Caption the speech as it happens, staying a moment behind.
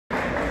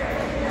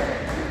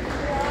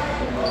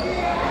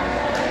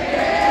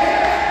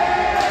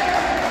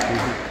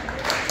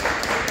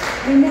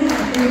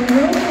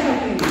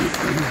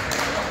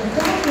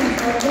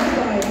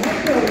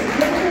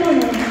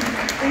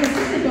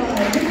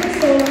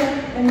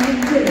and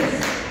like this.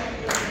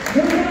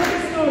 Your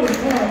guys' starters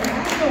are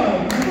Alpha,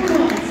 number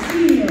 1,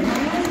 senior,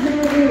 Miles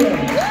Marbuda.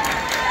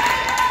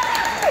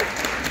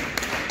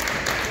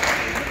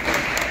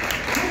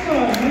 Alpha,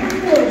 number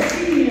 4,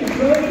 senior,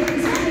 Brody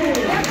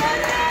Cincinnati.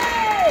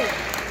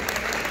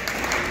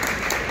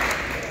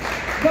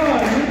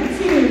 Guard, number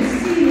 2,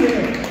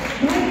 senior,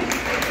 Mike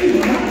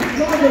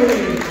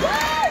Robbery.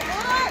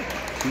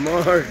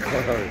 Mark,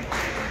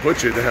 put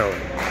you down.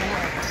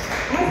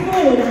 I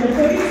follow number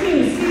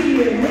 32,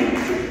 senior, Nick.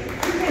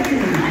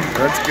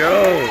 Let's go.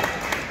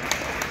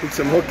 Get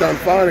some hooked on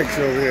phonics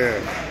over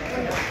here.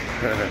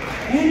 And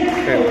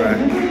number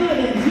 11,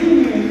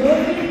 junior,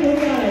 Logan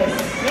Morales.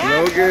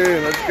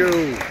 Logan, let's go.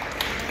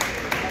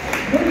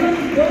 Good luck,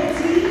 go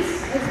teams.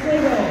 Let's play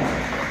ball.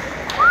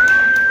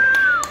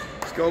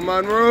 Let's go,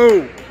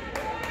 Monroe.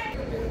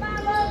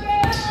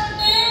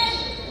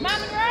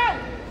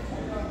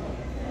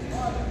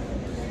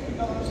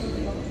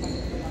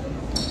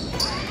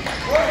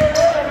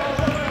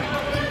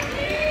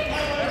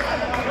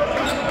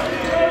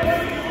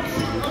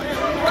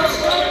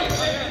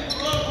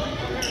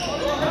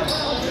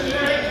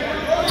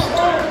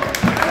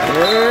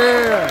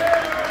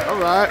 Yeah, all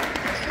right.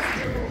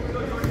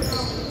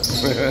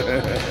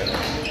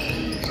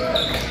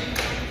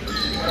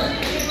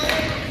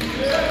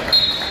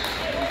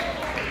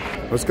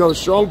 Let's go,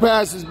 strong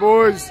passes,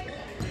 boys.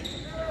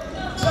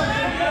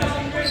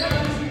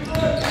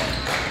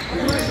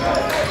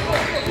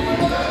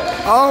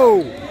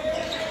 Oh,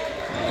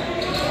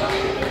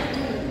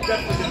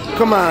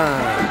 come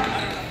on.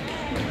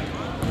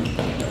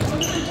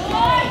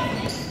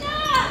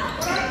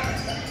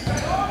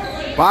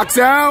 Box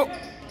out.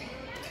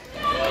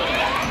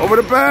 Over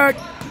the back.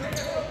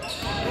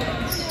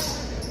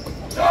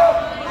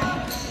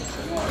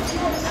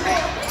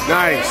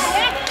 Nice.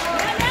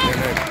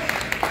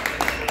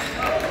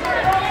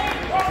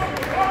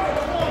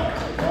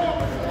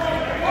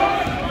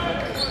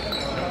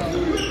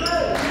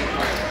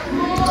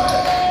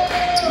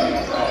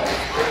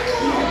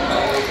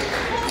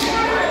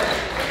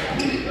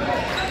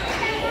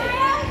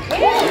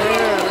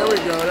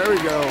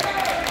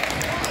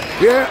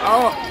 Yeah,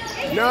 oh,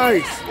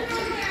 nice.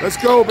 Let's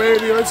go,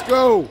 baby, let's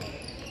go.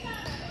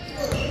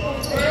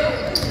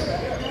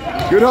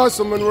 Good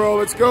hustle, Monroe.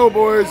 Let's go,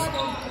 boys.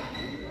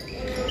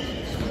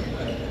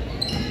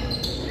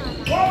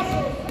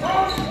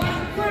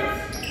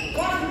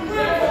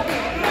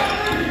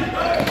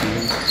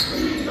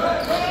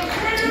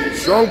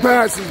 Strong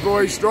passes,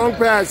 boys, strong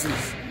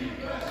passes.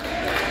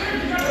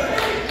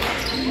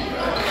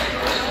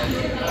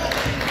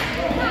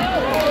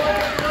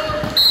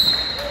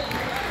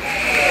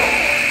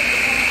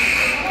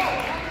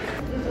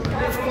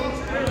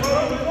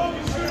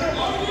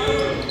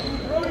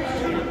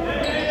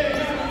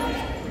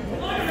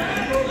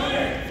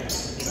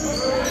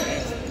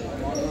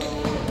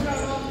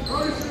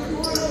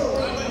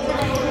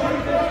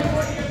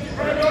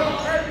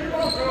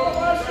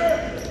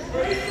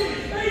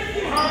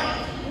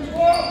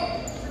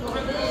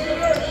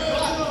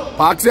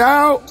 Box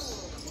out.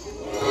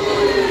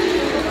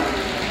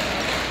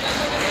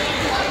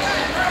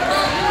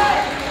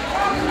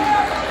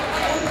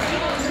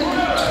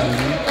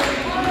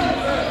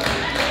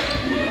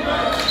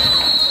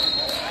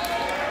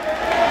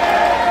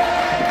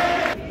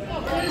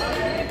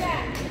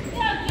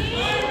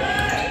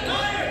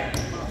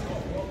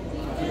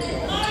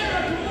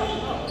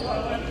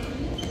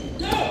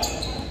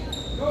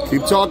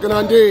 Keep talking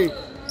on D.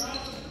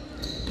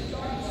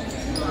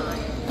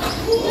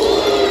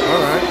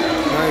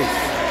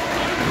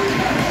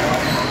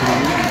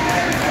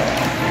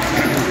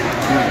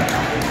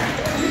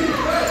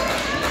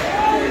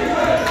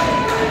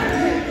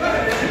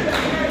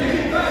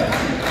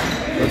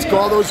 Let's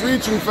call those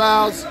reaching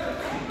fouls.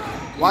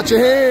 Watch your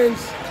hands.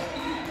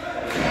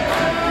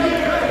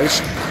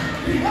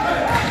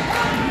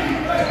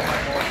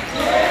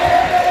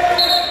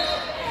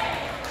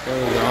 There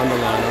we go, on the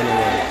line, on the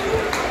line.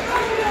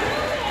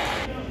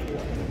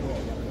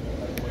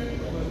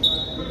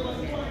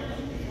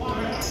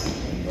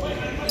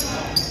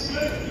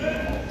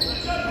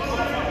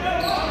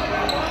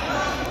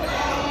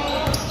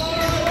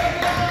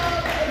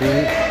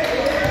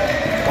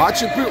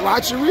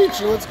 Watch your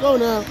reaching. Let's go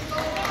now.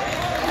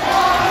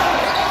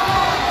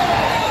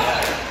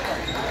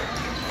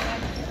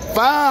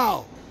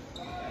 Foul!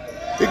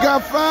 He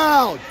got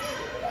fouled!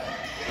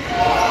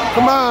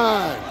 Come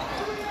on!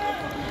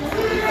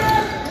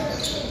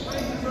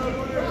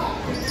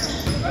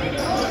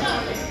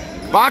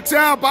 Box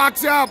out,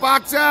 box out,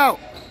 box out!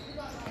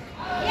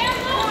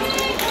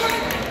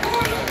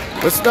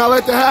 Let's not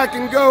let the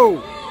hacking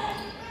go.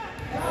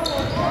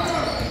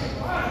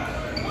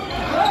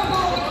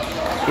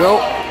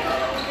 Nope.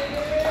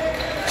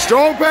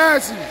 Strong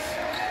passes.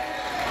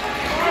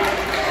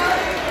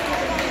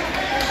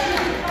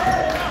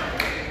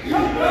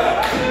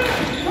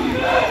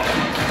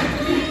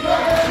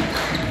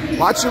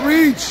 Watch your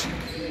reach.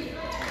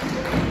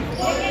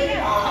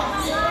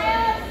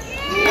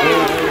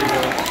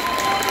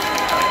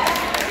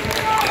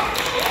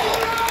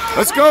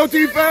 Let's go,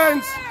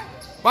 defense.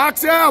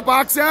 Box out,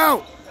 box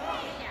out.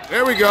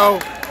 There we go.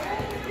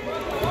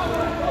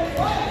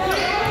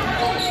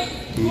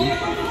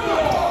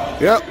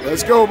 Yep,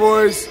 let's go,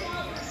 boys.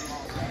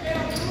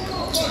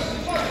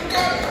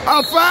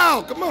 Oh,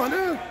 foul. Come on,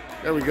 man.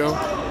 There we go.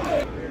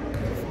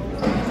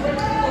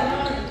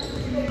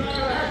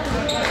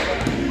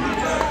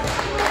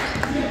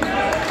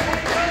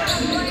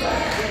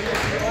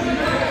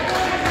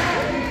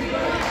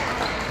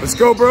 Let's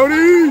go,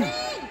 Brody.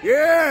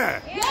 Yeah.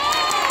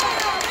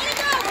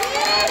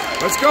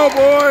 Let's go,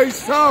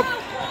 boys. Tough.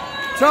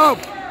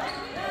 Tough.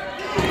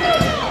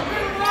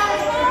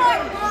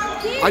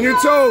 On your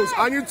toes.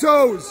 On your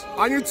toes.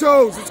 On your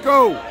toes. Let's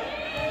go.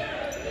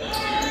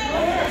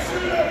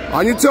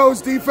 On your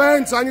toes,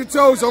 defense. On your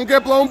toes. Don't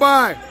get blown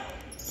by.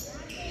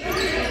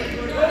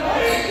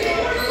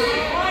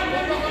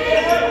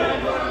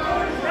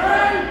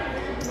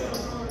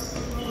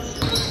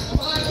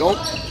 Don't.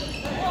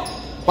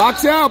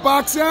 Box out.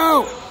 Box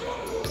out.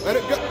 Let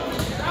it go.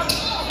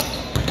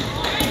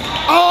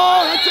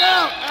 Oh, that's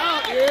out.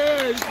 Out.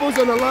 Yeah, he's supposed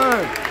on the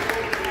line.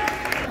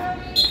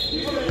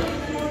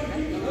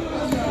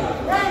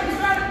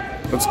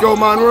 Let's go,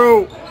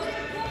 Monroe.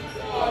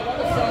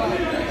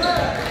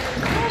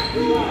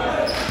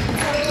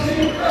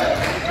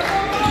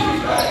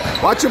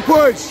 Watch your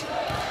push.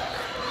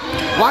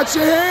 Watch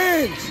your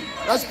hands.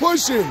 That's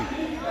pushing.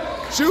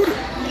 Shoot it.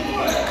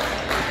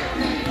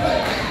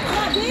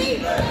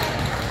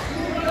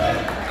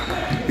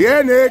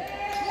 Yeah, Nick.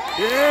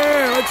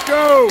 Yeah, let's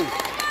go.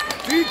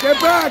 See, get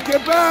back,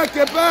 get back,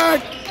 get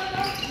back.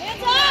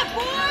 Hands up,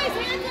 boys,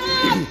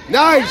 hands up.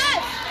 Nice.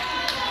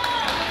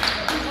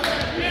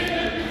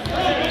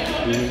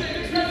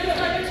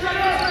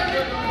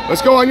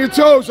 Let's go on your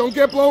toes. Don't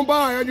get blown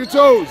by. On your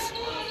toes.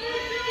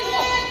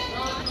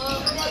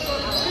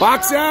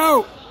 Box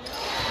out.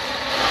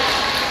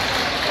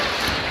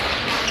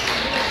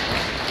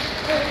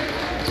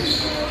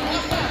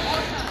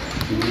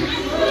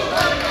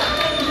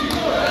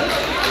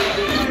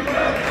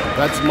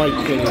 That's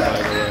Mike Kinney, by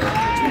the way.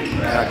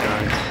 That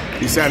guy.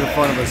 He sat in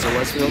front of us at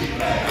Westfield.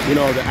 You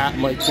know, the at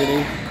Mike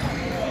Kinney.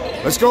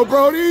 Let's go,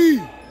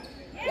 Brody.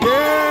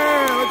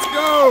 Yeah, let's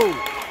go.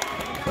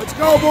 Let's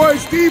go,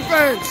 boys.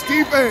 Defense.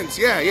 Defense.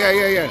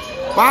 Yeah.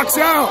 Box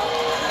out.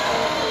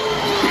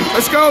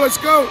 Let's go, let's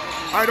go.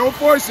 All right, don't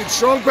force it.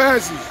 Strong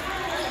passes.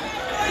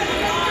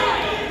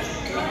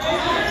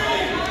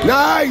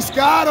 Nice.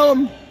 Got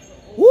him.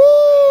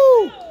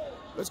 Woo.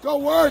 Let's go.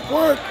 Work.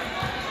 All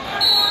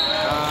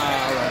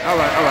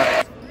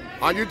right.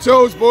 On your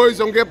toes, boys.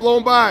 Don't get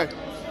blown by.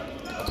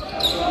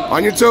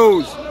 On your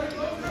toes.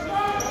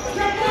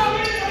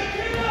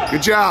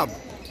 Good job.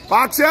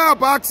 Box out.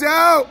 Box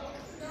out.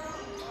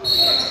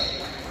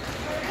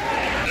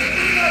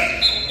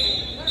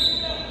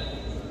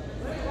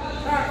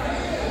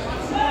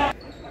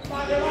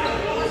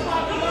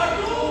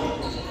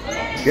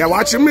 Yeah,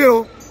 watch your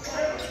middle.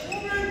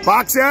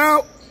 Box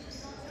out.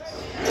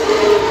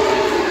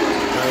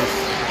 Nice.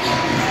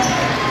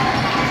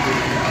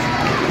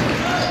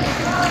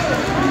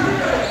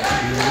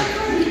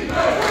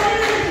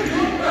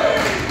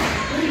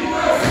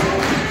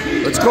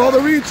 Let's call the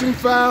reaching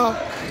foul.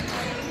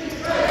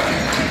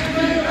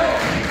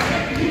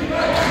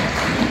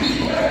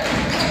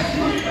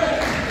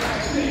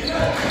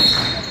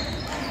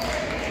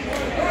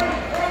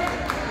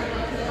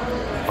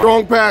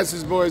 Strong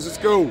passes, boys. Let's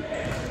go.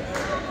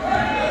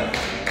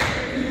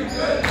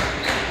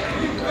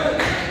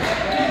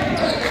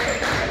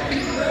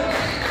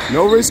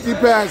 No risky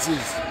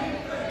passes.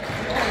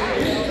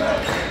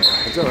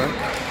 That's all right.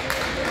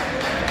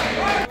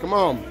 Come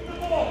on.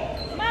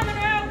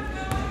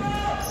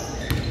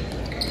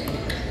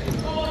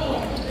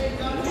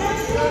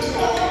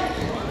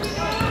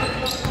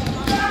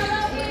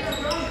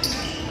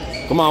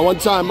 Come on, one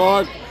time,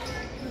 Mark.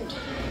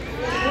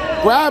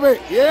 Grab it.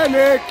 Yeah,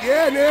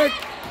 Nick.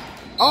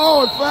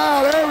 Oh, and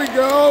foul. There we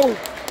go.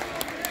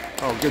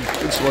 Oh, good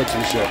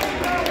sportsmanship.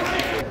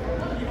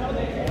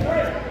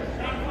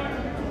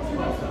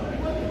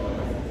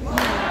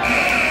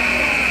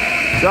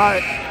 Try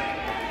it.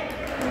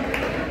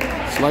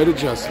 Slight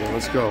adjustment.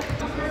 Let's go.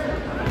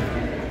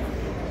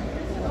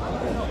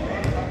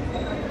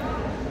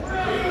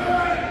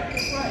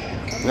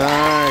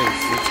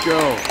 Nice. Let's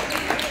go.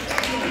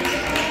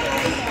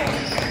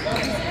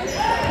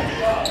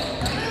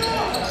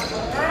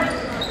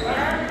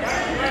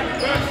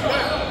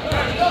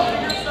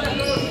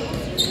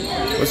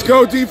 Let's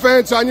go,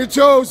 defense. On your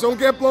toes. Don't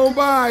get blown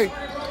by.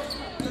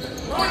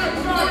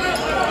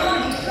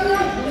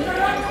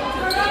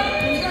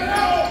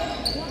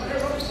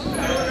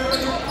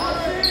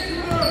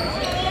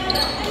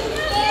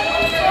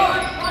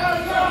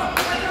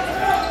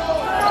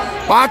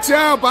 Box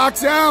out,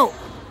 box out.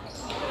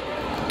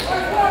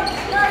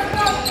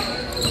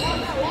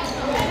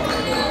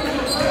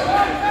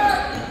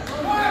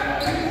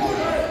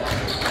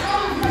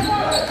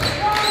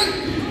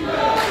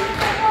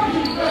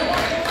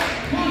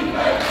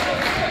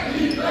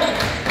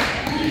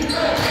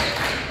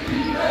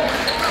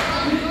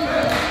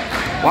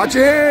 Watch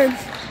your hands.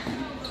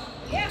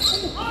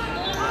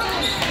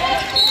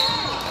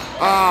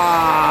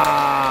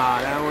 Ah,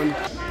 that one.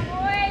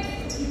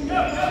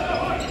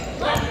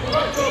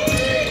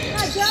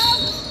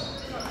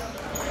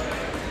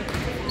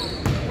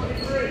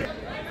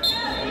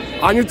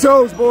 On your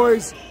toes,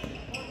 boys.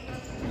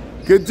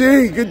 Good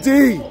D, good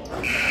D.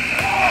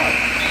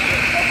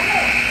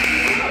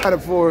 Got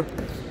it for.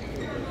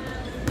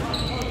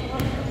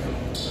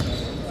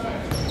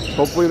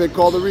 Hopefully they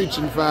call the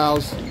reaching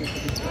fouls.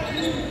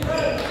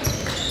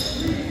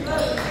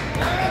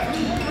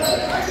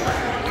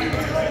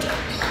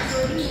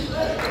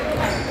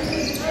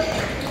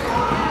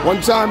 One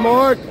time,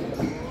 Mark.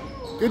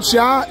 Good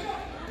shot.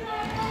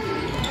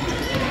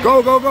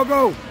 Go, go, go,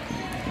 go.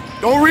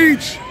 Don't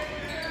reach.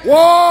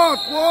 Walk,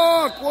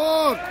 walk,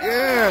 walk.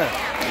 Yeah.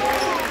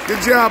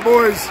 Good job,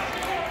 boys.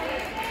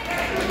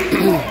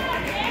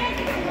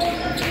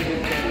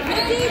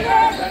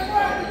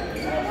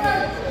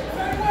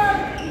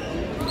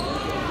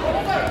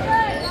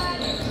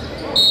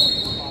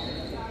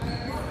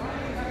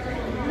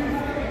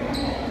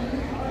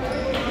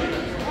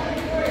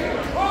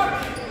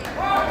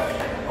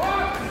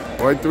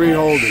 Point 3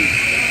 holding.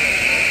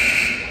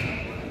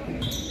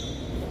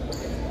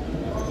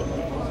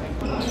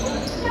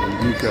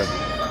 Okay.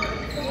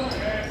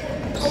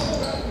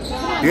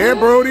 Yeah,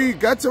 Brody.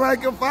 Got to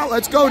make a foul.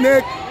 Let's go,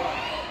 Nick.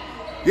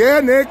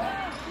 Yeah, Nick.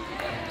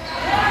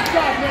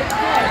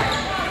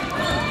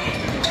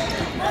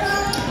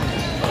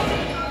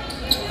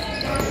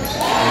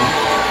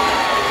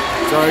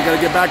 Sorry,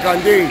 gotta get back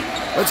on D.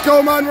 Let's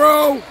go,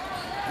 Monroe.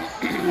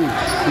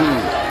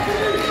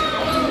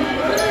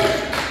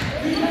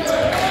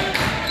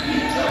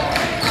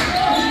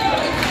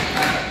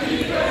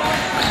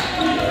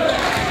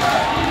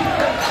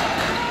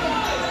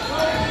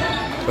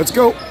 Let's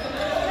go.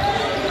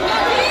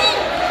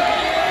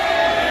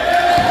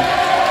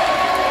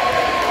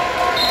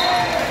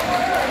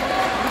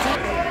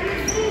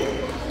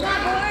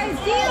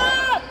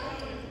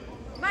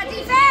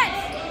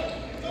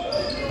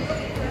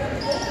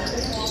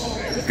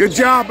 Good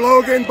job,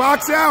 Logan.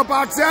 Box out,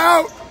 box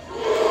out.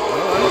 All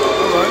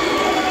right.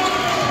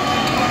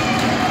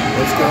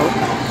 Let's go.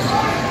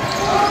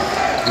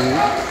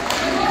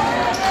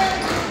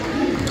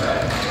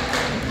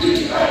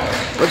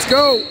 Let's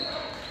go.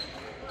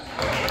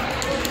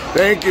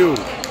 Thank you.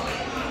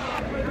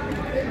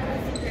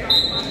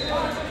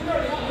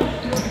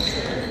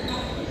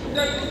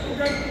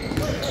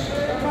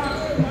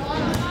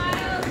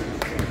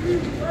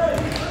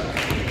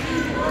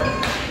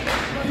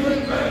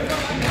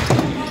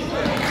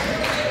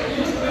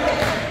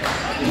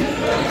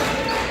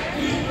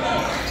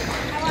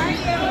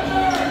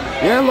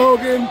 Yeah,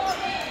 Logan.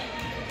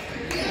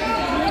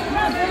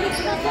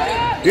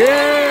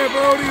 Yeah,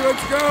 Brody,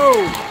 let's go.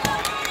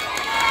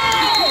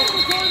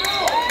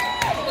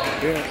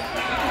 Yeah.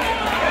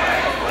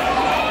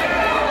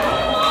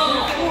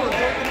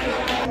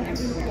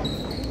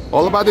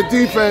 All about the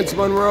defense,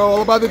 Monroe.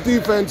 All about the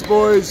defense,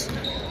 boys.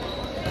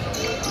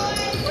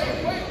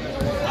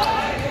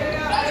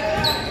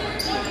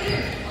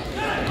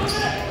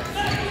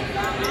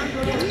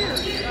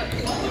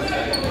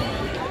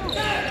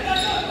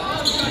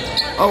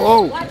 Oh,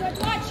 oh. Watch.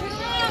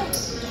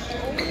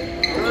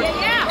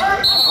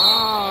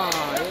 Ah,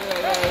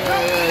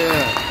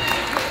 yeah.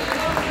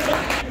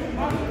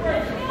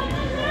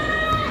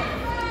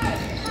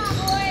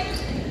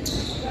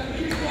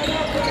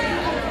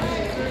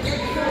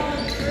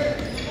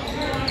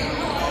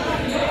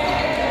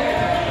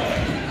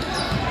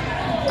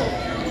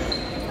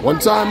 One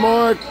time,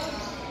 Mark.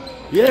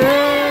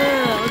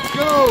 Yeah, let's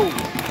go.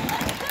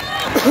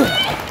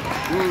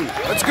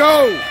 Let's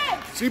go.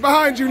 See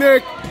behind you,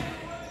 Nick.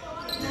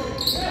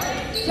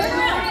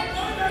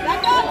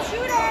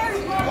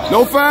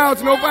 No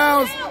fouls, no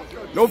fouls.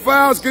 No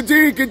fouls. Good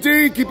D, good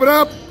D. Keep it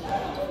up.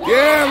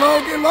 Yeah,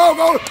 Logan,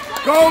 Logan.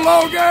 Go,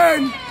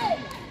 Logan.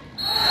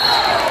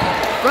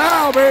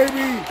 Foul,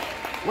 baby.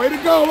 Way to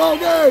go,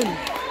 Logan.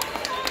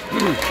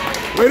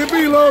 Way to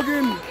be,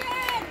 Logan.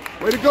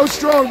 Way to go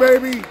strong,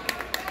 baby.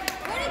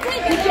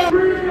 It's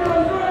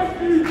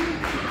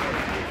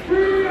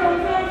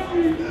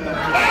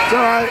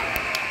all right.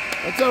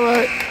 That's all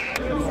right.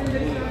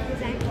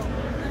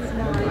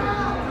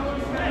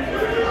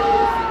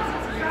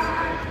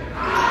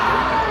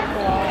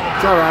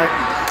 It's all right.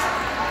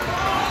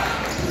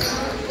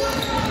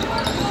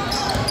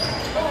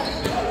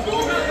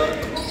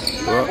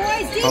 Well,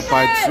 up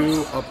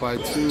by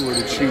two with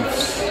the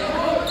Chiefs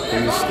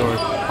in the story.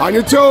 On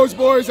your toes,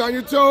 boys, on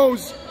your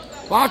toes.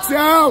 Box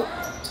out.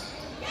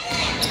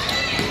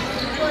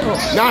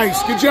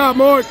 Nice, good job,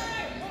 Mark.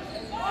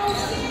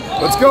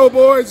 Let's go,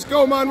 boys. Let's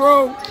go,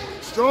 Monroe.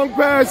 Strong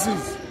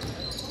passes.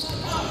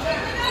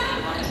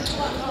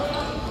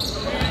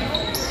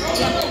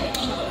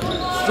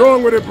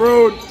 Strong with it,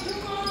 bro.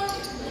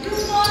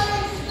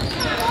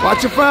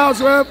 Watch your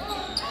fouls, rep.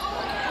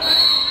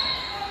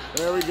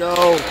 There we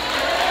go.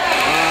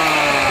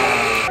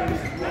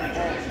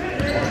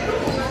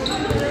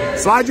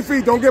 Slide your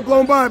feet. Don't get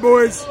blown by,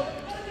 boys.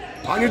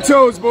 On your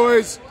toes,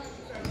 boys.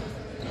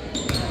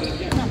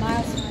 Come on,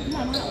 Miles. Come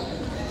on,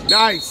 Miles.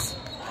 Nice.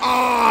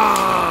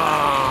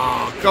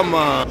 Ah, come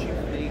on.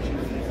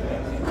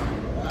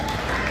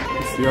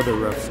 What's the other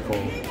ref's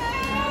call?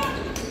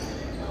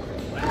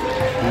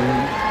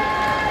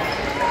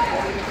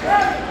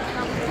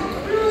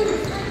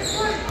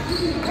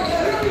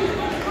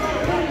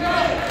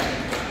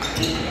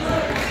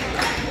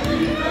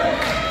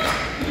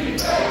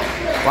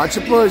 Watch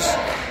your push.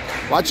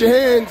 Watch your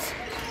hands.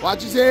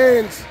 Watch his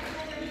hands.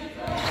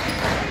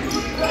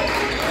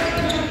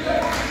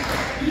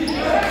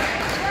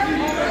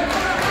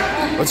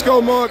 Let's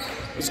go, Mark.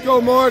 Let's go,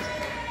 Mark.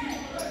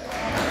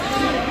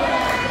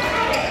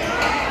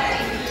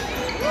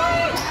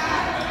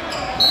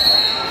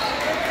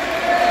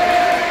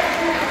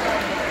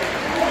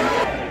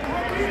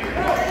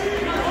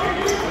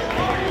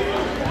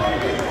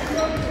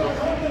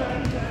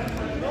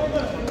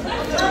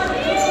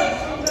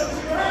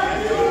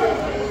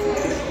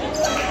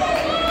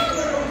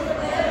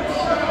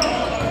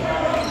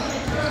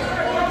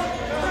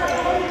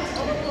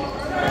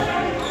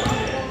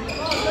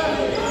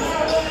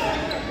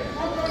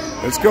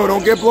 Let's go.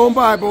 Don't get blown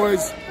by,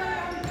 boys.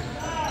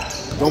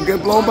 Don't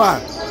get blown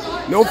by.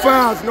 No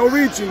fouls, no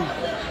reaching.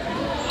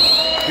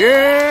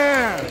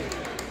 Yeah.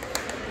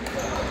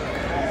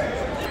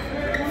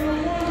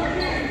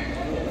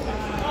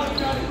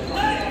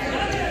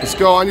 Let's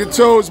go. On your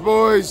toes,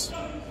 boys.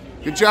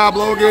 Good job,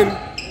 Logan.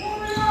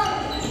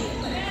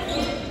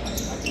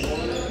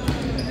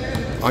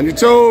 On your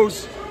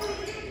toes.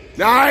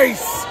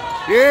 Nice.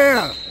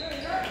 Yeah.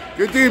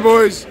 Good D,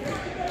 boys.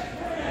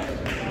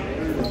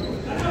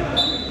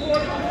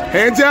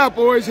 Hands out,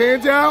 boys.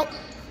 Hands out.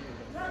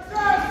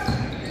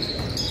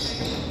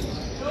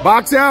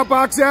 Box out,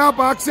 box out,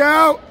 box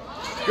out.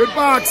 Good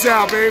box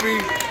out, baby.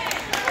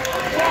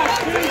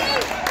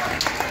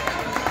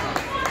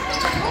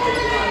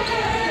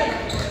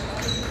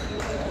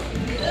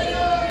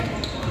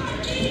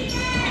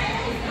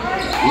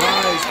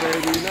 Nice,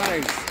 baby.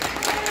 Nice.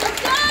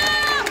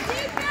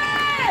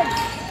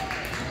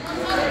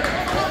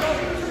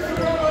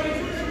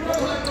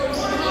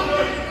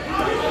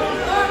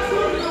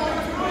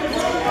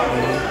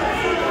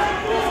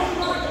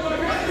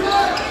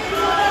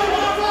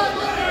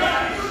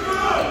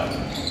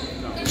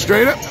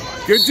 Straight up.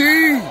 Good D.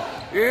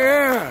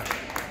 Yeah.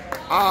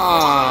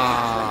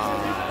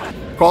 Ah.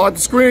 Call out the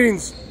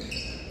screens.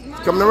 It's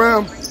coming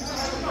around.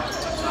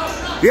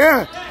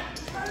 Yeah.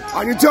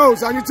 On your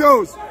toes. On your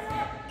toes.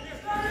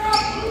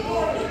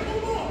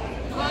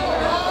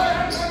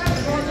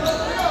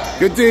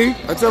 Good D.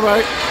 That's all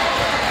right.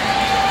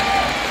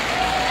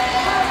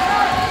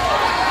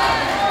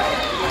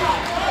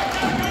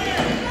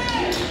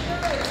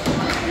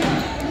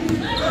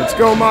 Let's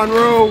go,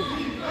 Monroe.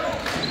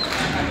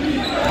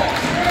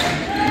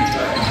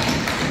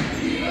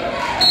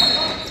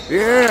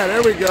 Yeah,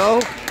 there we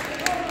go.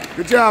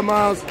 Good job,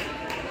 Miles.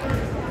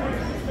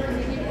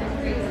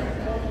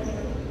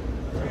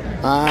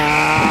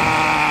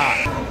 Ah.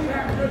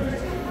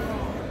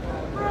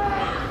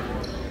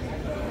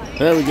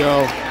 There we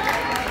go.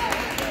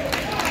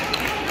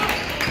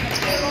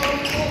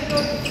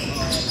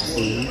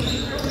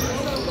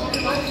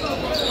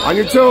 On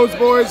your toes,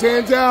 boys.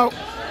 Hands out.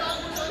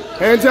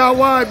 Hands out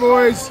wide,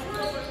 boys.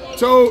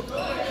 Toe.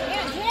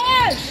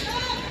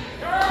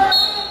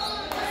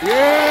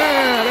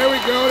 Yeah, there we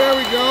go, there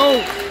we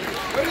go.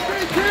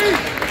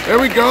 There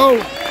we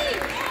go.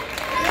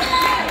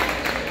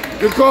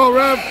 Good call,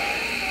 ref.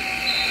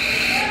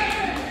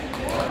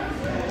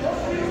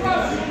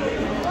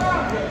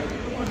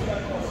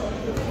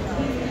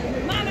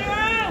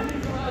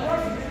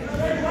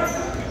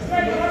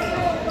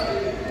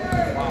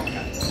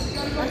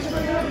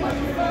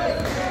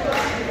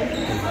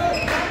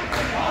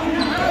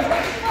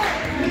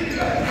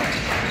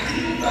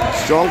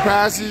 Strong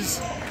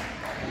passes.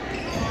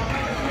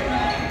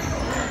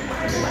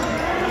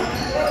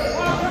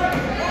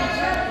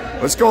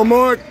 Let's go,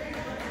 Mark.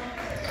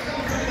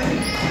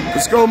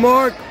 Let's go,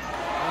 Mark.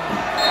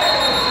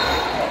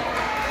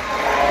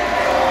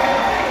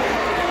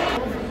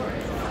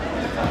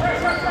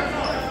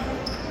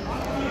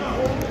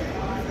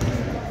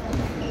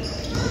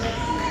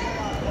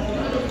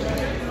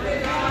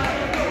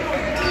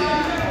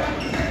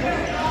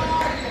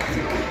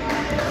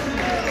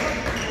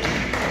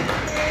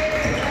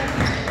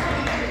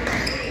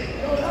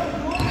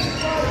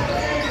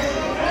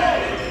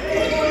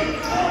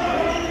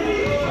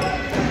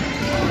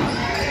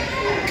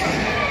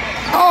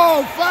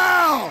 Oh,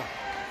 foul!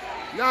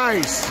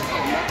 Nice.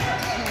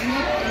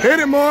 Hit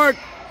it, Mark.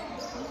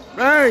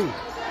 Bang.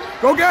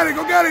 Go get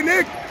it,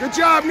 Nick. Good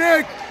job,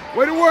 Nick.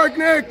 Way to work,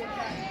 Nick.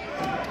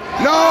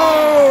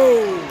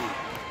 No!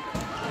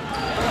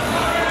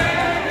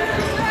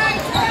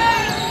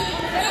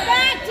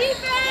 Back,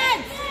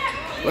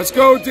 defense! Let's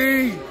go,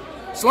 D.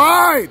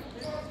 Slide.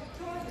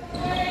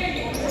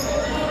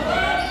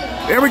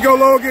 There we go,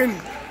 Logan.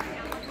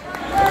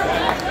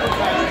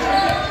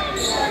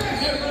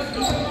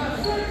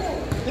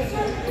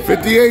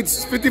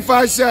 $58,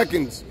 55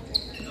 seconds.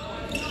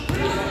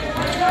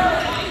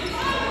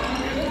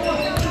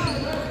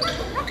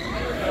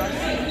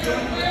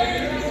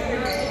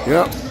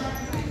 Yep.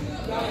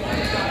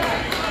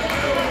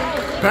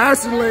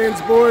 Passing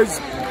lanes, boys.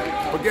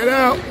 But get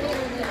out.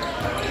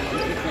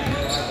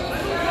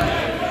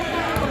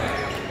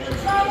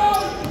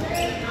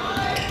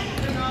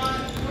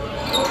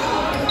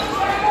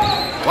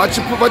 Watch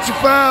your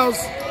fouls.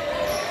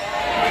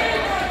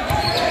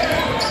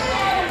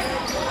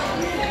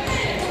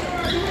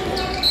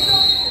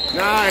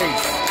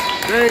 Nice.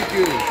 Thank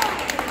you.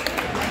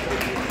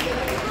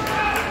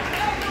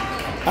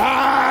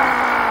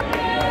 Ah!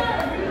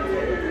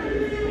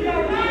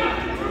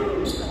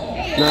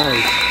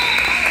 Nice.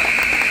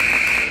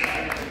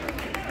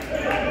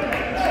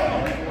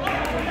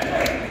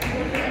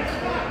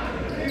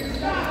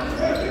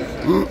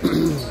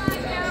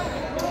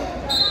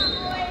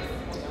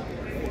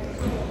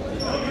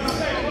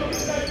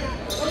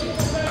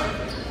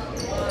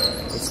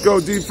 Let's go,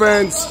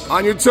 defense.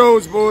 On your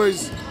toes,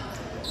 boys.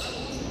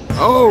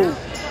 Oh.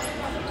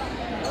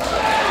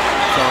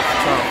 Tough.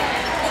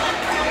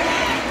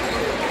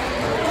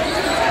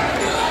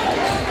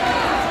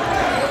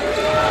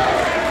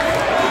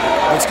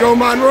 Let's go,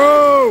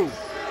 Monroe.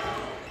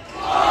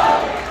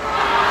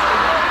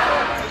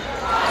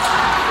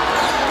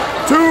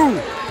 Two.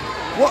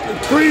 What?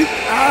 Three.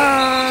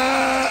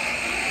 Ah.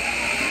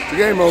 The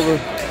game over.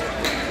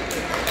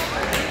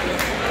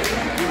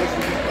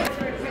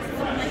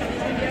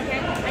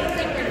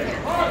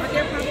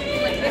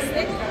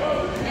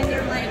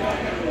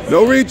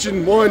 No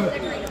reaching, one.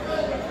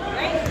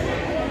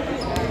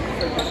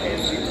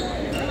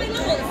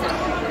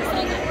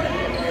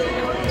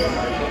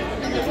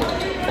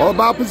 All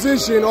about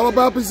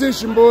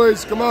position,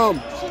 boys. Come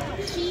on.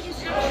 She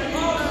is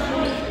actually,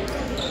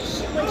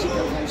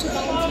 when she goes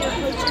home,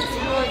 she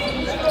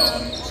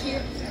volunteer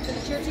coaches for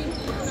the cheer team.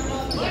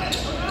 Yeah.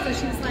 So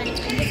she was like, I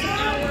get some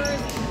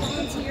hours,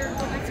 volunteer,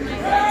 go back to my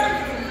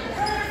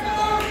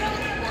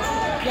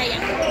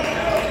Yeah.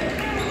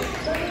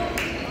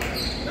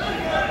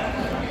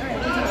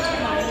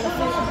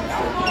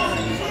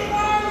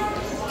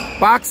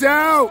 Box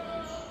out.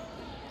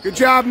 Good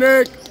job,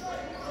 Nick.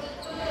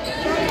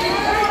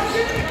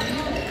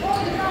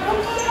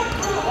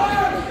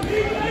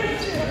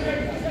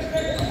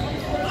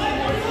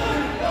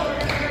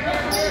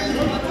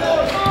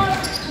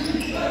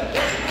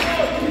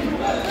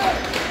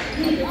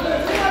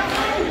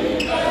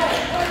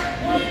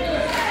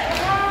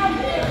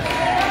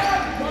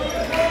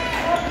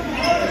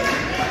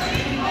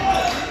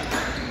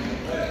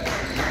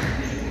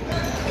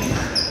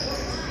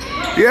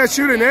 Yeah,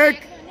 shoot it,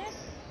 Nick.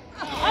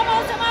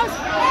 Almost.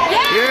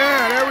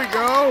 Yeah, there we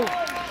go.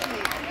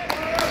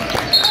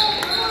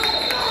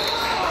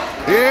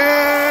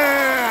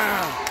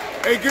 Yeah.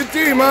 Hey, good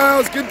D,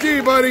 Miles. Good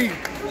D, buddy.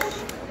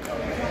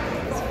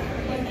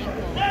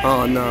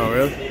 Oh, no,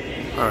 really?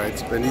 All right,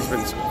 he's been,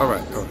 all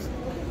right.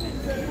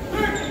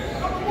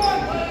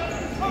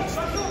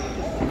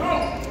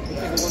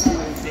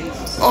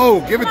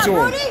 Oh, give it to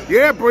him.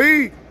 Yeah,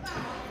 Bree.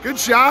 Good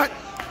shot.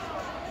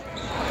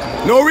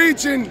 No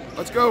reaching.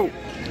 Let's go.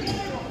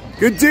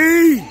 Good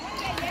D.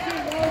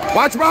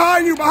 Watch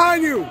behind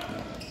you.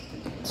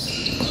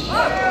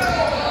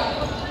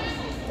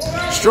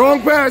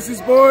 Strong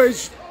passes,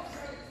 boys.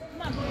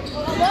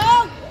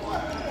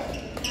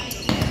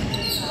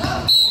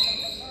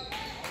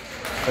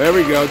 There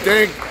we go.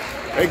 Hey,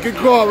 good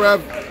call,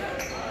 Rev.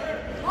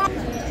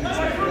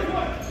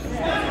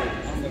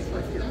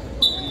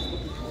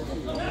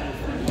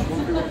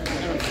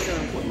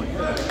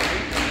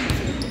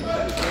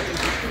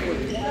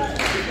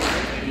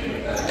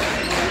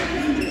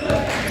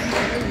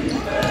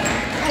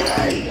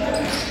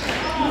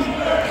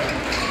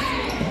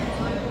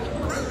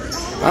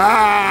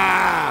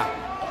 Ah!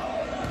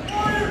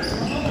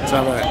 It's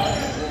all right.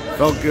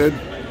 Felt good.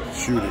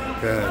 Shoot it.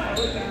 Good.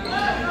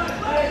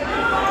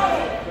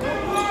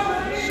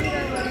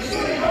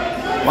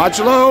 Watch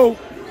low.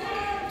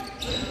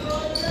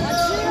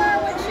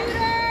 One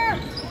shooter.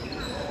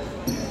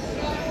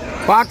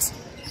 Box.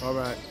 All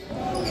right.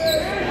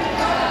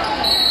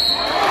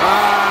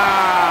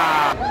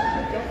 Ah!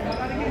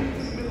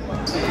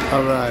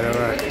 All right.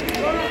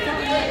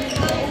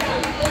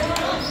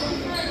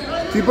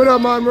 Keep it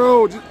up,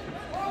 Monroe.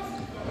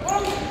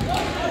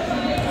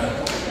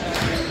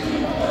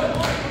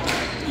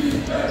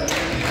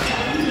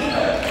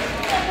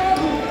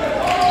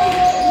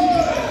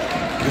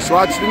 Just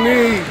watch the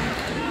knee.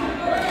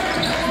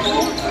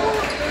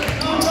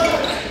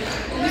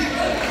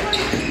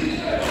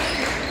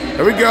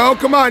 There we go.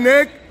 Come on,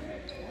 Nick.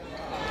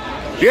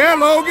 Yeah,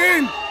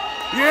 Logan.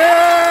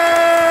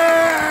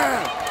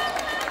 Yeah!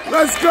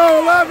 Let's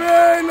go,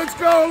 11. Let's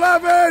go,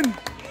 11.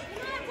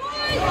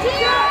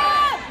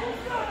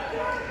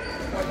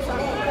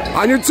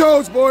 On your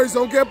toes, boys.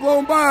 Don't get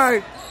blown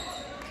by.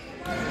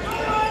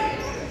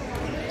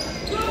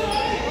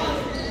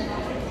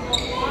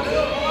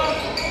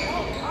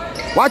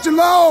 Watch it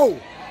low.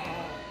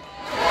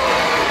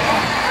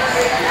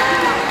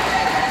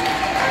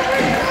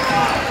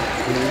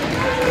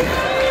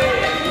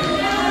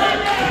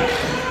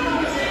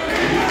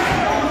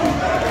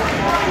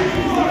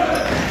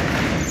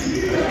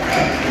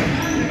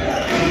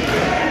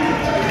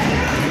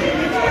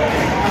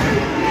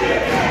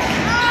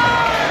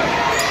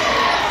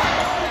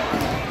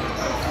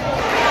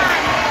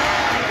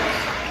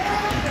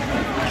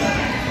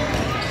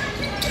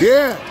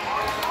 Yeah.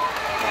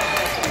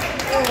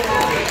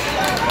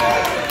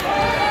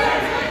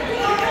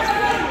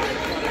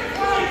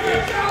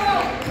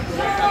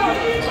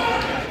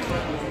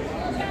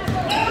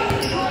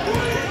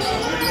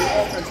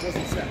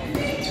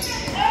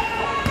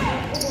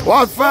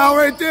 What foul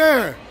right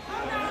there?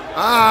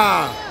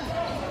 Ah.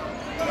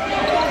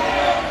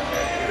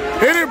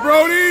 Hit it,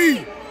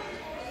 Brody.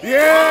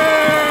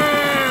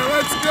 Yeah,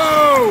 let's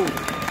go.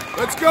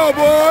 Let's go,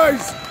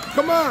 boys.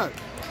 Come on.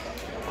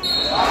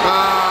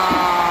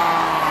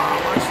 Ah,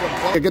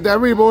 get that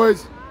re,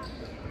 boys.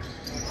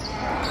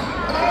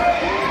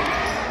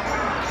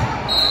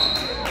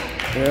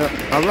 Yeah,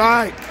 all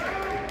right.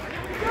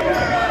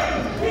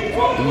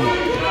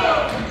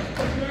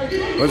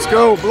 Let's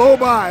go, blow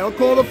by. I'll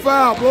call the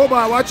foul. Blow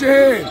by, watch your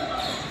hand.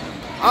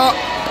 Up.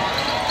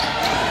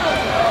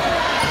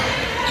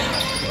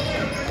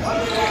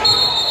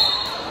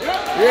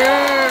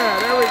 Yeah,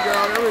 there we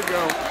go, there we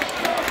go.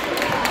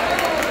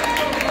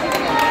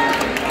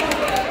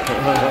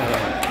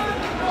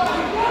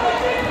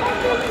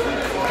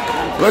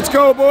 Let's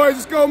go, boys.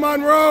 Let's go,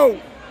 Monroe.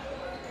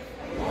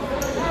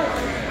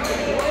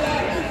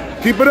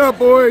 Keep it up,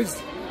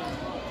 boys.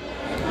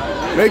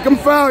 Make them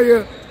foul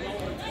you.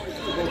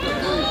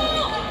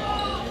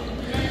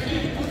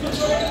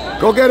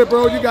 Go get it,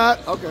 bro. You got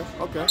it. Okay,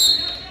 okay.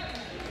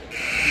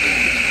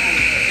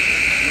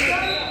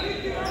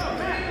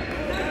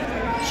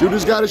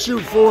 Shooter's got to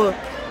shoot 4.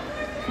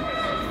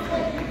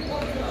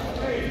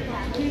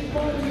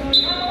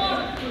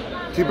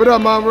 Keep it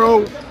up,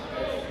 Monroe.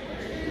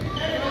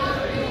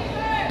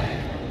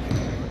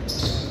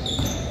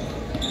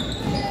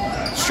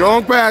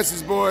 Strong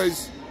passes,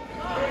 boys.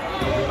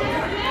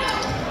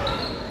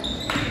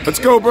 Let's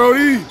go,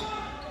 Brody.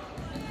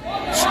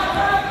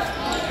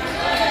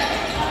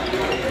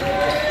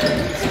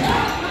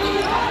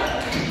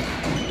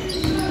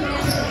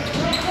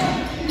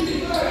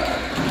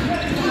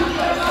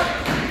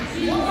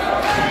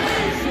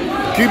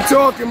 Keep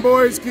talking,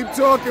 boys. Keep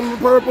talking,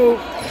 purple.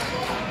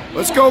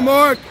 Let's go,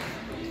 Mark.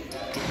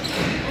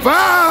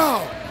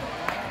 Foul!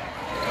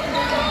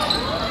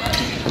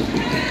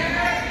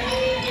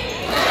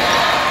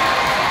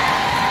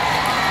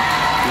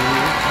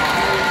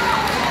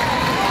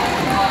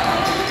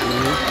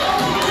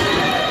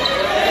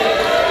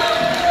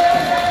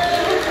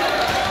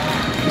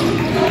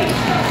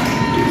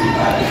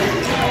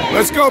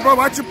 Let's go, bro.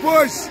 Watch your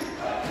push.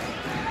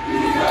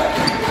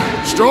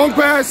 Strong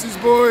passes,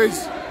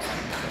 boys.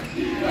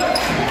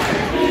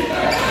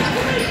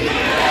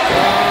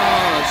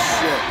 Oh,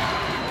 shit.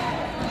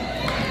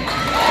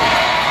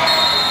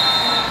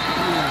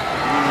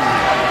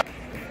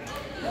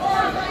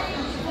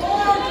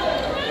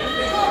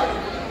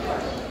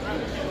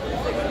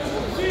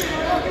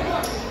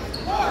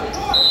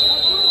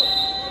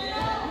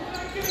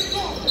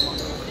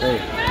 Hey.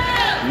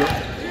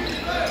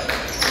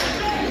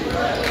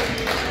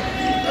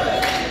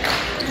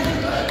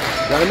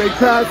 Gotta make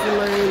passing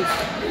lanes.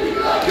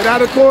 Get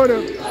out of the corner.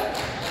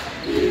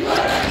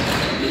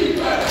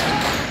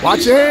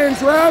 Watch your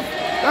hands, ref.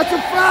 That's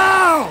a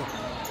foul.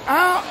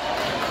 Out.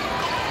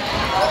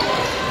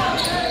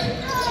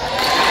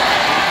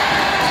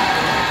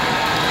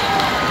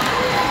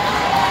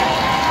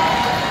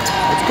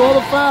 Let's call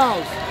the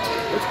fouls.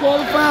 Let's call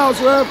the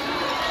fouls, ref.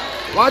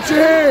 Watch your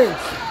hands.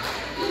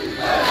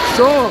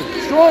 Strong.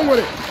 Strong with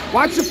it.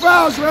 Watch your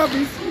fouls, ref.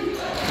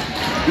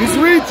 He's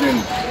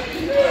reaching.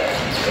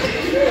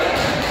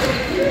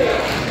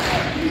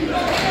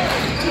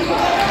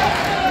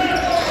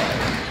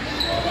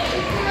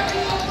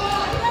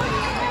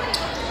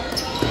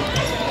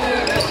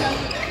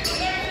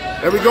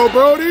 There we go,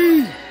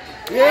 Brody.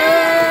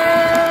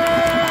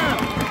 Yeah!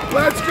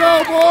 Let's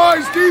go,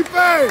 boys.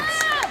 Defense.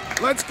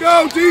 Let's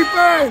go,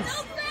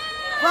 defense.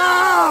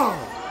 Foul.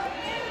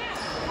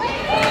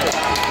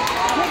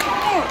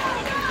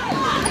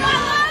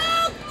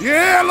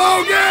 Yeah,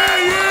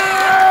 Logan.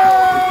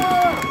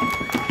 Yeah!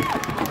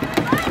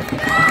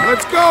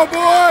 Let's go,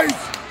 boys.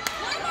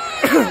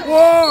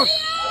 Walk.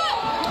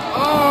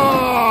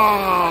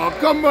 Oh,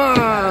 come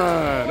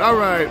on. All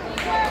right.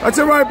 That's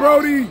all right,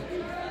 Brody.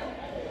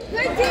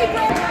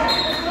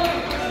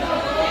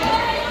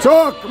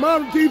 Talk, come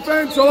on,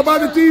 defense, all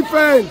about the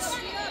defense.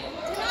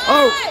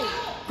 Oh,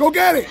 go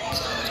get it.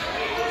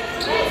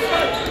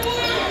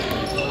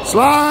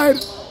 Slide.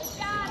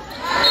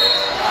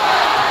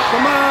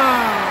 Come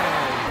on.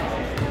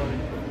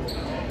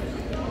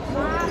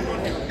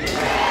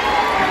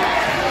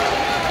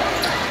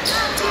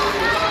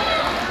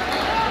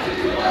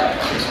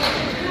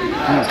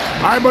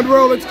 All right,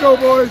 Monroe, let's go,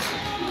 boys.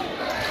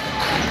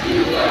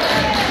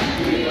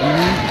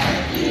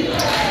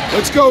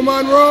 Let's go,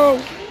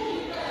 Monroe.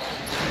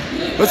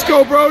 Let's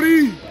go,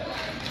 Brody.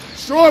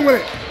 Strong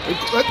with it.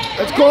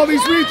 Let's call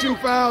these reaching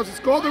fouls. Let's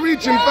call the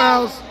reaching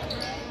fouls.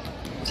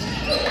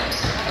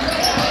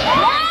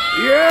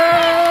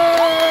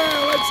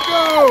 Yeah, let's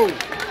go.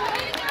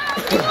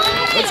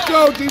 Let's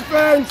go,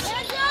 defense.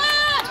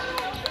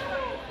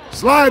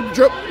 Slide,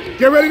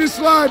 get ready to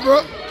slide,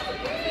 bro.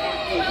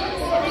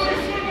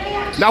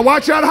 Now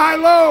watch out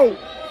high-low.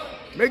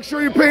 Make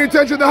sure you're paying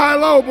attention to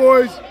high-low,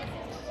 boys.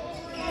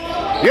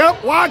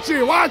 Yep, watch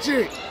it, watch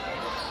it.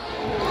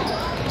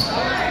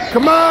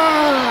 Come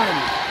on.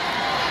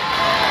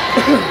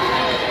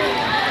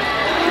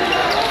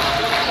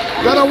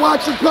 Gotta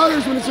watch your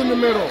cutters when it's in the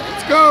middle.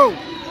 Let's go.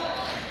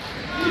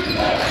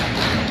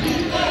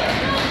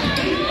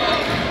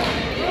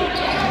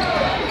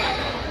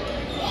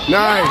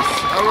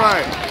 Nice. All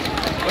right.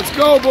 Let's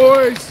go,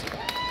 boys.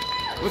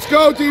 Let's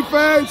go,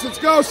 defense. Let's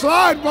go.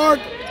 Slide, Mark.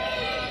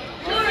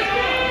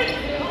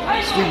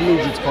 Steve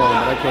Nugent's calling,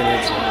 but I can't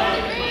answer.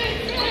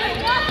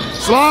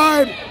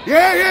 Slide.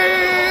 Yeah, yeah, yeah,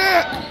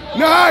 yeah, yeah.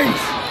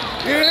 Nice.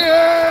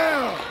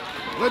 Yeah.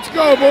 Let's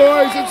go,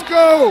 boys. Let's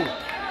go.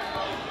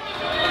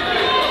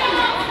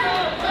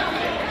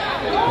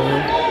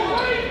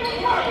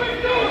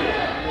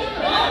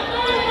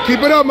 Keep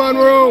it up,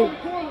 Monroe.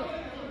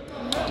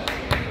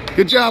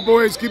 Good job,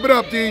 boys. Keep it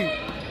up, D.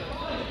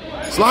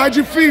 Slide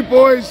your feet,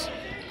 boys.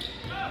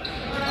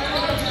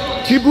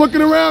 Keep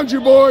looking around you,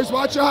 boys.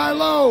 Watch your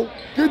high-low.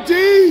 Good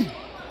D.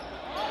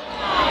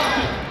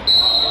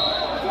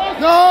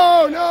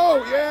 No,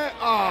 no, yeah.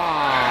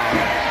 Ah.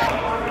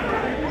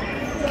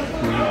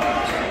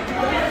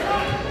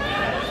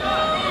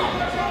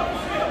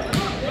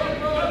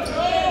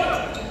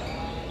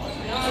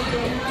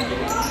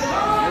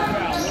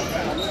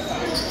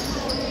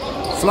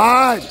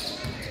 Slide.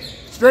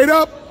 Straight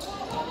up.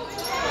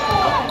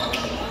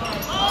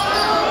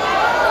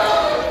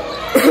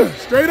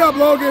 Straight up,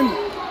 Logan.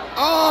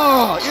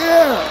 Oh,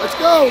 yeah. Let's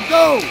go,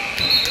 go.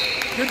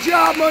 Good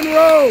job,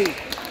 Monroe.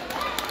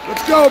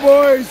 Let's go,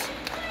 boys.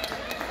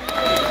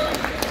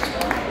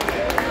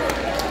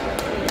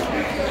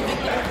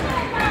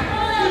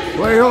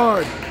 Play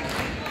hard.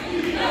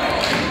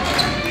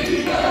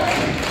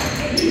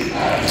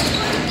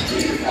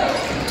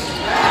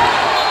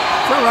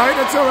 It's all right.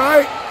 That's all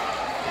right.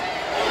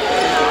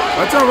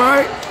 That's all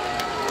right.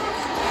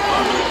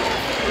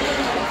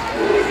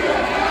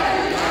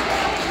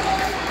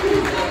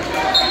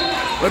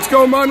 Let's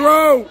go,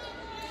 Monroe.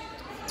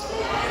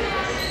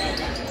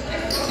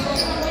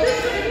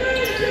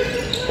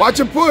 Watch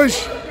him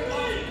push.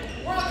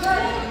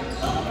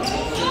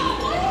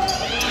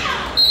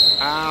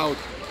 Out.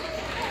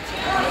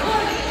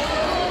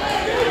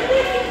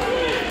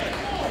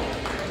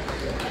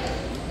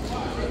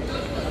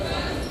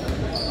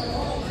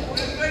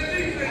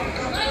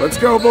 Let's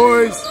go,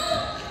 boys.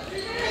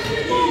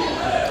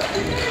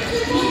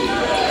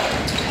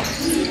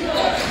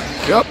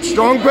 Yep,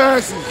 strong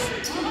passes.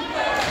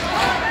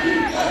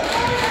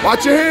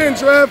 Watch your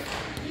hands, Rev.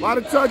 A lot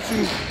of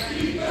touching.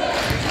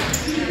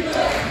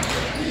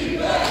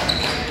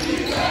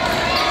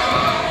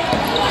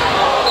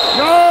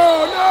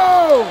 No,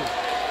 no!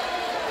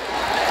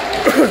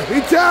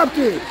 He tapped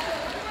it.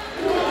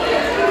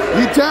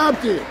 He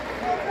tapped it.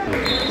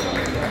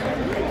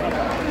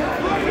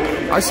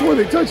 I swear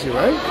they touched it,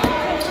 right?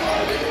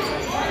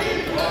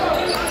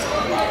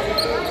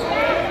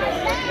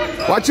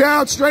 Watch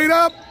out, straight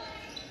up.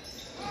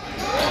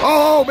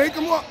 Oh, make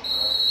him walk.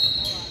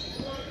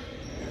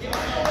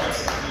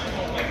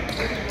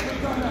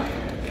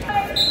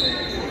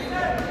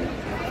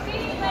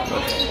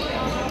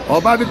 All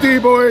about the D,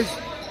 boys.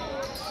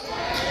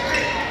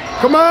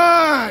 Come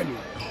on.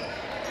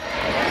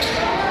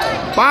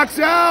 Box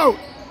out.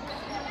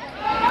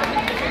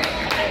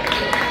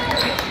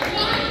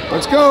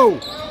 Let's go.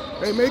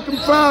 Hey, make him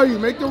foul you.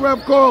 Make the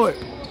ref call it.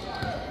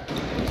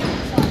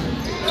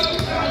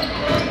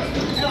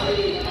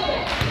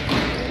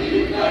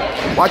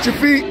 Watch your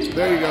feet.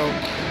 There you go.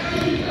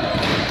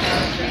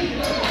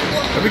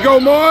 There we go,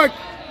 Mark.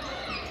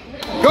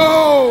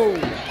 Go.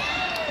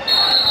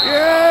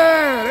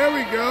 Yeah, there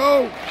we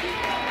go.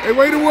 Hey,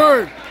 way to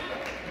work.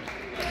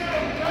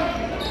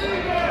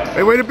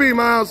 Hey, way to be,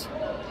 Miles.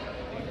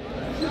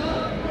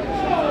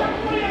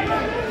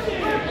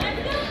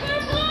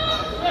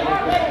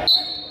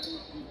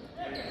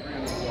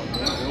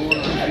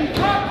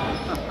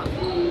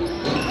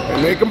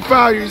 Hey, make them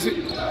foul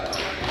you.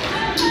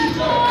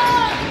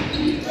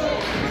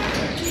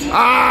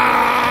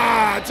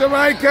 Ah, it's all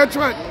right, catch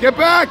right. Get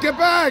back, get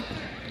back.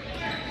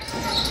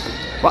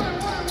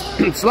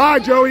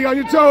 Slide, Joey, on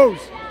your toes.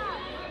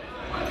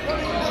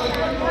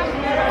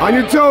 On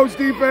your toes,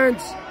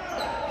 defense.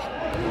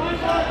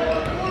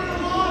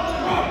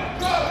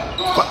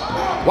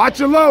 Watch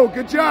your low,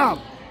 good job.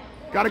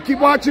 Got to keep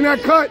watching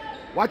that cut.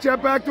 Watch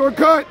that backdoor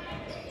cut.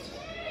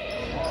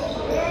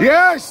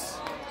 Yes.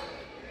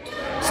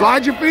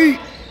 Slide your feet.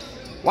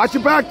 Watch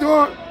your back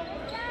door.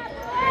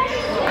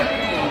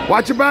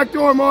 Watch your back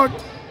door, Mark.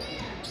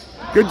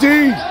 Good D.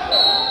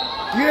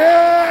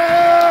 Yeah!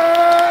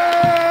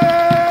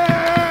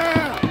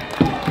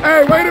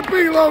 Hey, way to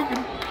be,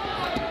 Logan.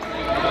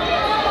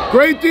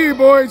 Great D,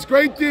 boys.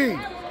 Great D.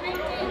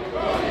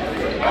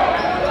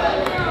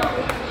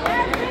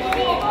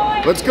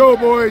 Let's go,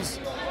 boys.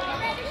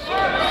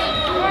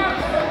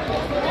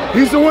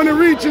 He's the one that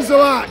reaches a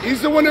lot.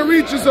 He's the one that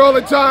reaches all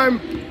the time.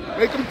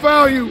 Make him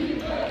foul you.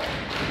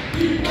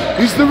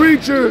 He's the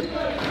reacher.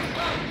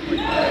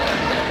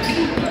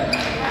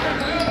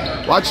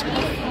 Watch.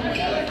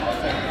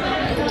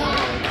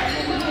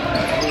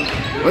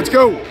 Let's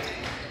go.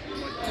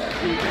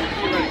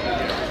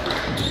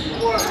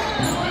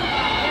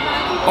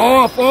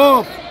 Off,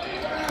 off.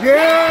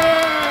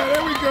 Yeah,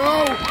 there we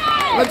go.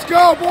 Let's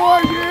go,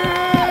 boys.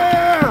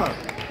 Yeah.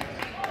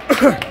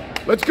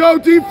 Let's go,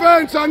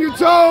 defense, on your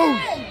toes.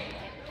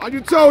 On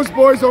your toes,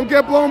 boys. Don't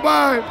get blown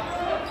by.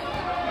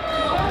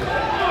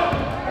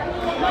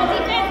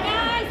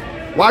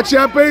 Watch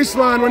that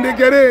baseline when they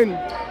get in.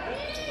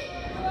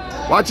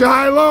 Watch your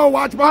high-low.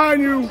 Watch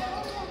behind you.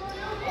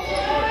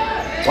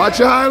 Watch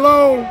your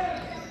high-low.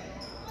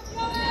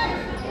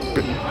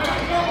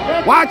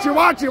 Watch it,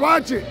 watch it,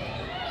 watch it.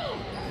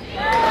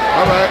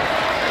 All right.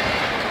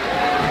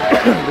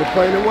 They're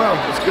playing it well.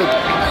 That's good.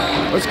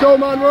 Let's go,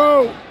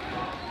 Monroe.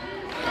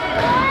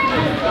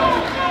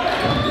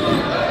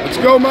 Let's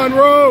go,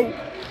 Monroe.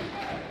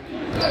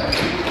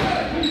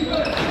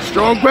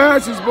 Strong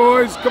passes,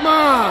 boys. Come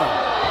on.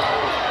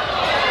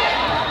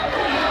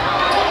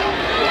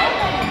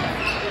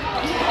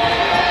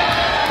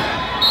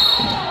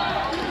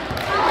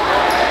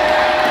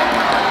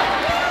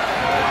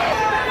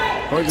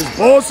 Just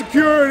ball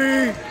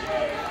security.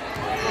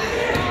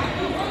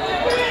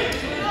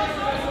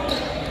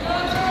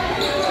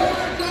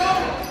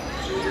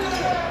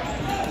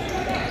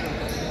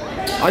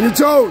 On your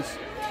toes.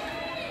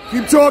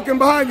 Keep talking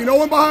behind you. No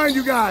one behind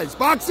you guys.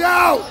 Box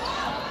out.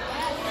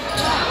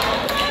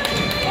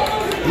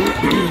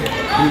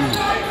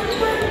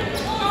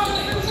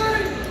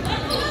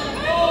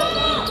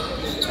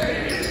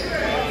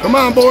 Come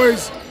on,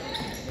 boys.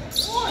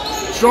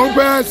 Strong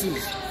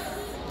passes.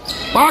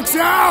 Box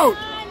out.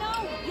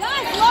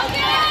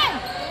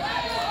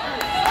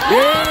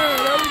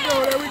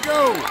 Yeah, there we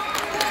go.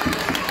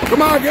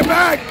 Come on, get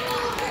back.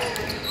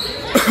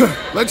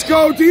 Let's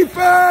go,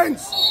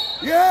 defense.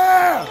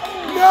 Yeah.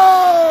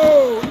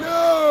 No.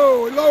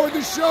 He lowered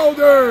the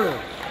shoulder.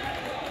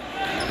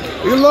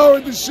 He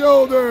lowered the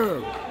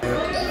shoulder.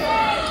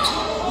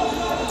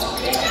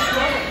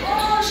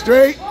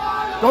 Straight.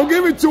 Don't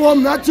give it to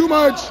him, not too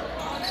much.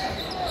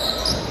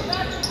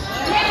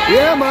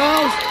 Yeah,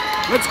 Miles.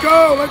 Let's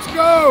go, let's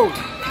go.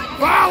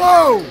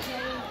 Follow.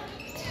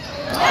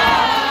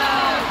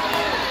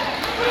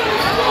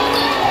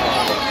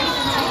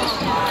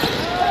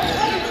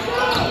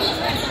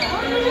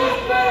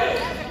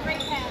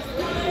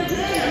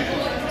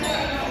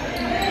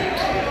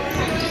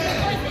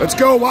 Let's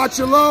go, watch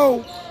your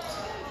low.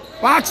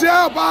 Box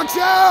out, box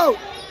out.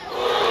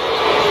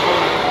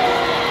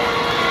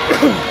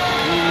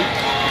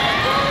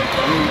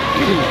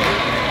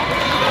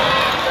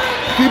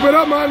 Keep it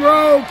up,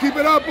 Monroe. Keep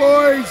it up,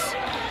 boys.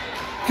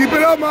 Keep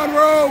it up,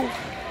 Monroe.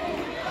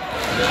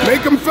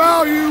 Make them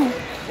foul you.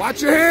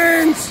 Watch your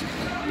hands.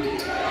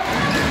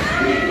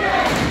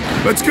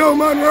 Let's go,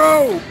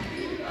 Monroe.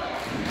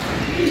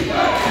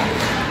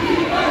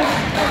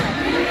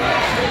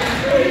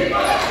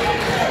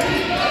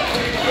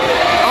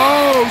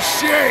 Oh,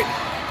 shit.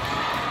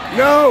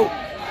 No.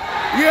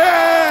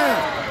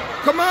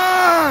 Yeah. Come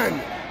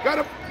on. Got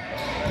him.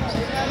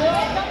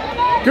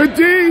 Good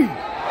D.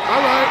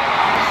 All right.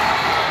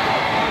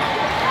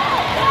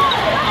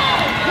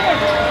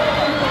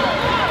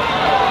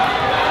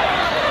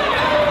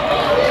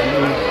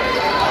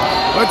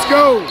 Let's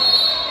go.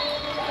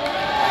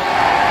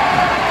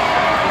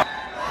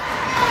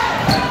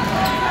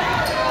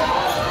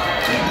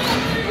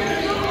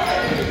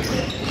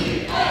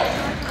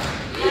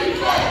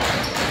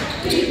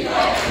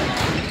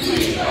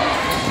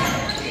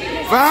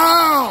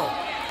 Foul.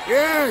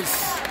 Yes.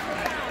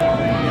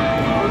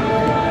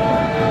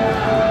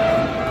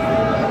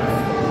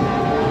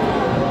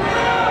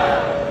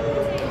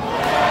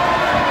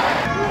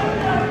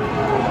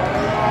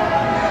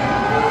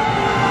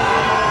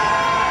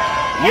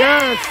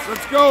 Yes,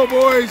 let's go,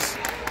 boys.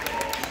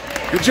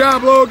 Good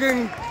job,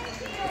 Logan.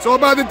 It's all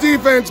about the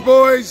defense,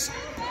 boys.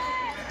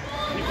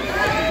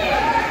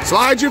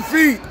 Slide your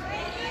feet.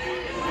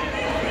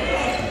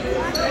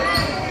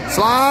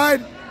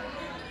 Slide.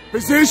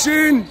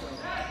 Position.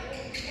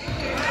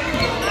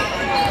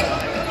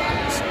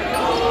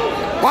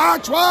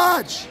 Watch,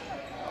 watch.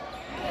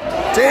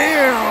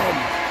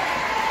 Damn.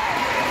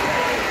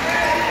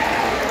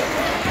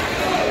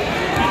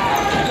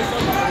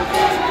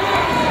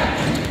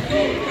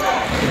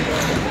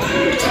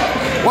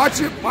 Watch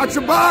it, watch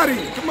your body.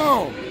 Come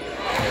on.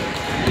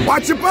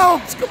 Watch your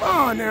bolts. Come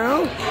on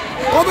now.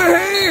 Other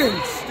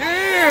hands.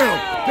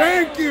 Damn.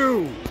 Thank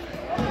you.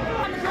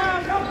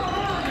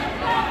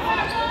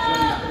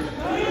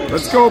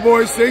 Let's go,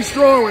 boys. Stay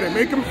strong with it.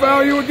 Make them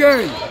foul you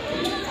again.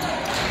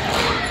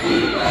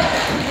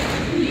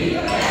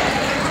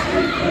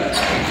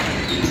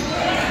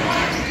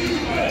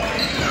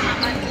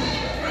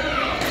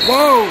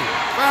 Whoa.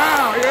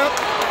 Foul. Yep.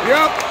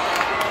 Yep.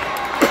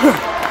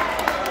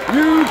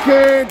 You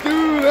can't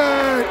do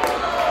that.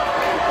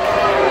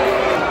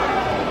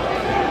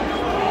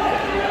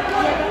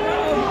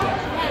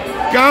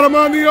 Got him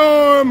on the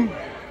arm.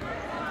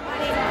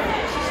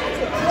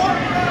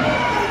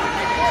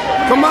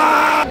 Come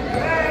on.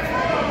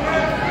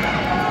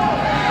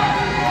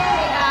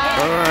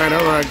 All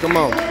right, come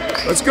on.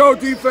 Let's go,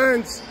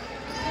 defense.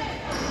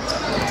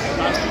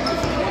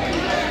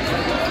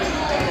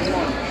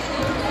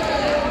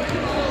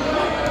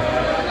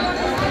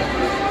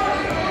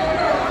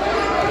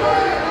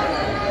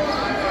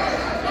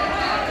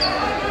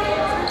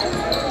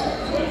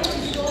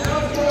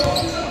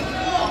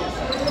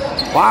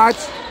 Watch.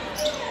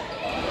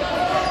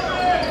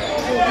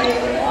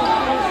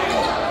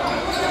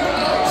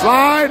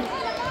 Slide.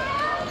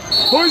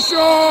 Push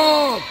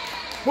off.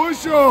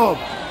 Push off.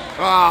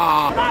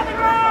 Ah.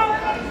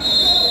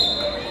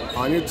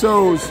 On your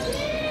toes.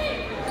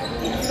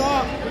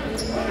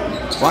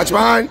 Watch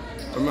behind.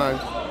 Come on.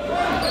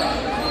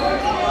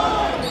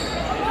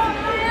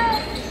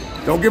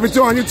 Don't give it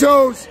to on your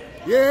toes.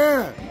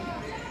 Yeah.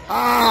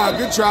 Ah,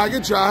 good try,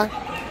 good try.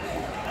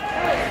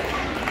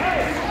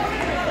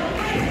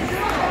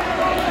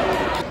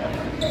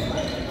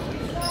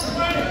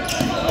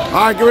 All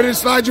right, get ready to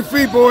slide your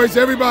feet, boys.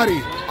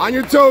 Everybody, on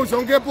your toes.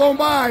 Don't get blown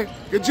by.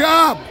 Good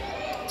job.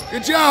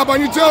 Good job on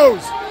your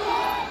toes.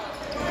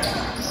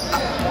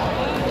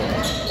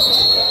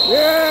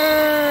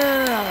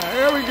 Yeah,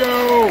 there we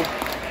go.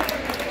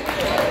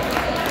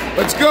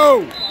 Let's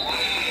go.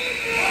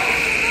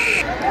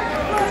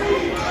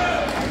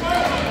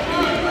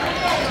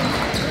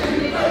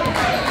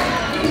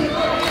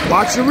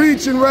 Watch the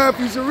reaching, ref.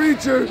 He's a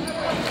reacher.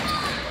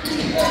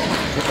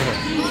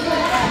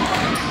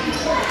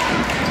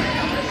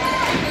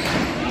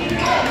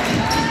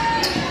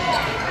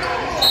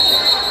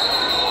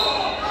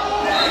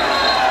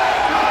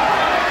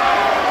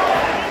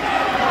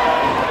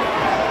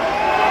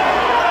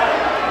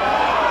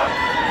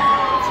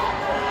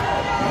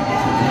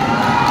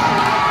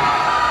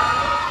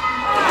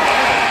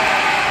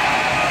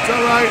 It's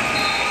all right.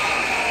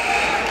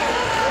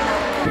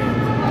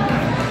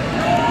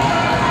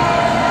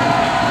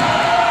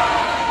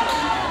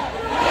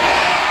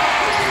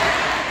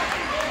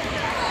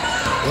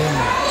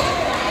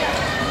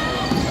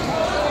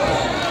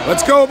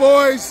 Let's go,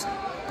 boys.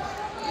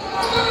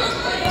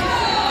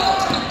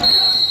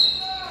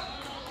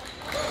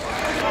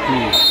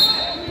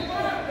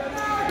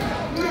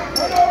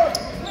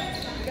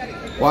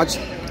 Watch.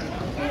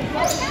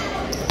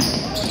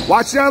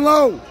 Watch down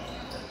low.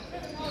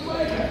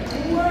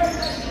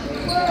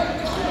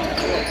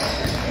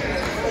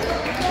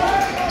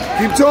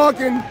 Keep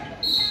talking.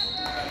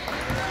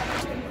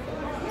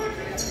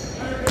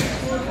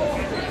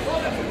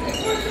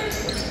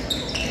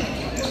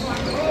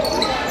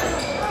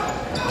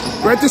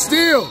 Grant the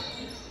steal.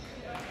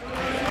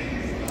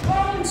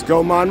 Let's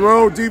go,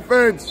 Monroe,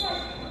 defense.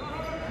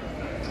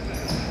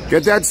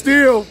 Get that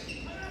steal.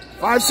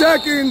 5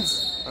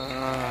 seconds.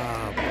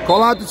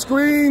 Call out the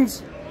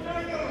screens.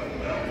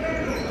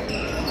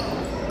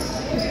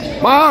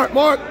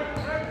 Mark.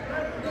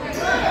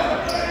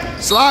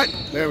 Slide.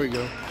 There we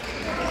go.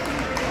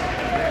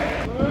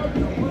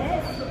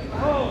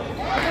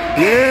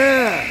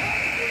 Yeah.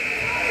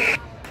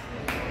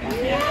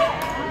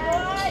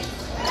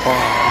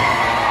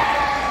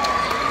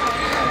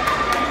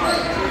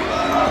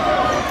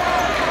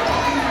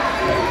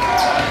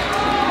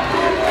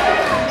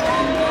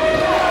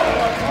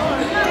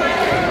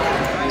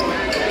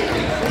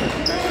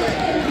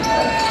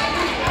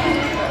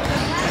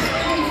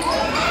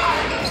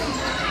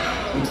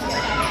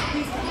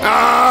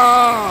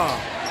 Ah,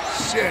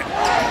 shit.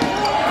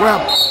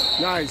 Well,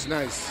 nice.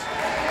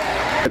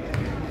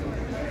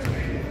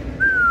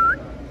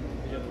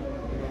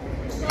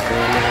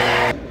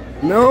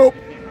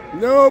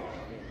 Nope.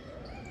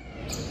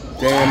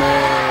 Damn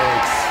it.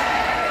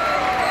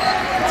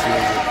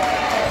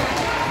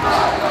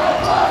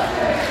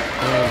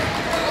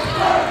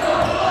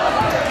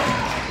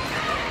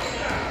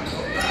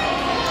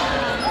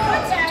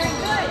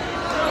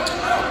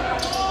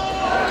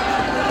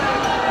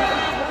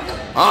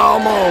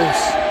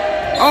 Almost.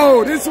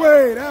 Oh, this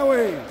way, that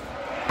way.